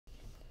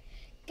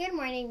Good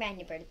morning,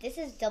 Magnified. This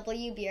is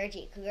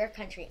WBRG, Cougar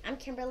Country. I'm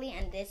Kimberly,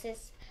 and this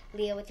is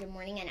Leah with your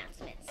morning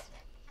announcements.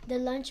 The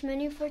lunch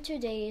menu for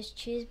today is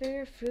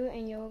cheeseburger, fruit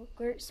and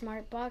yogurt,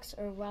 smart box,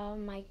 or Wild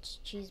Mike's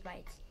cheese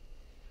bites.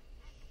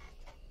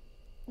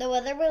 The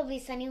weather will be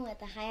sunny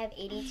with a high of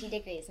 82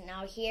 degrees.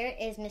 Now here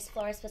is Miss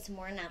Flores with some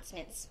more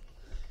announcements.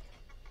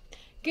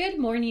 Good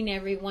morning,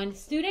 everyone.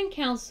 Student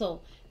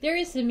Council, there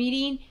is a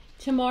meeting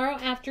tomorrow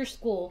after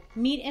school.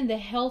 Meet in the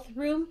health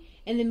room,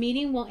 and the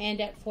meeting will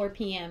end at 4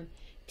 p.m.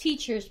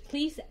 Teachers,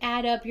 please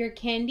add up your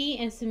candy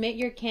and submit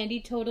your candy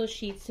total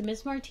sheets to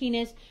Miss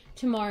Martinez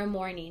tomorrow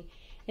morning.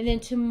 And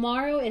then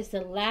tomorrow is the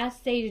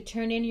last day to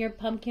turn in your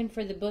pumpkin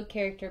for the book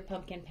character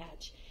pumpkin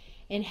patch.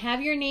 And have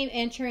your name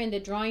entered in the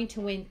drawing to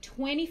win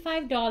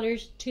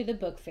 $25 to the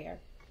book fair.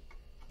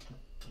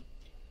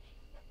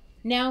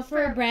 Now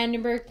for a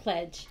Brandenburg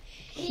pledge.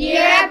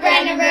 Here at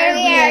Brandenburg,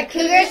 we are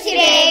Cougars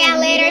today and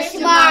later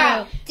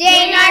tomorrow.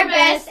 Doing our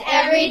best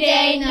every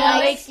day,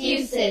 no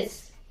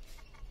excuses.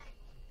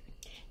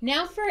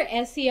 Now for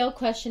a SEL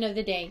question of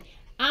the day.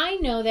 I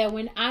know that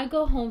when I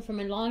go home from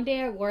a long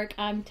day at work,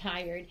 I'm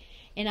tired.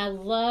 And I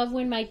love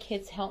when my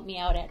kids help me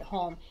out at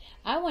home.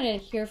 I want to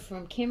hear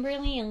from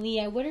Kimberly and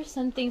Leah. What are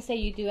some things that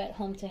you do at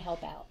home to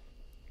help out?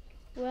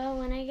 Well,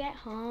 when I get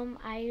home,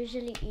 I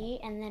usually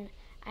eat and then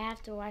I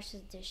have to wash the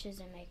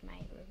dishes and make my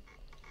room.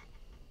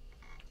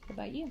 What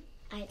about you?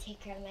 I take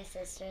care of my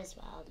sister as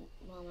well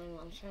while my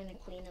mom's trying to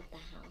clean up the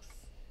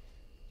house.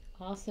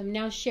 Awesome.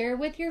 Now share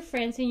with your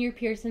friends and your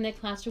peers in the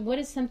classroom. What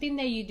is something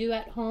that you do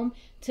at home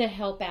to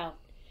help out?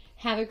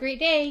 Have a great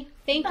day.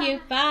 Thank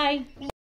you. Bye.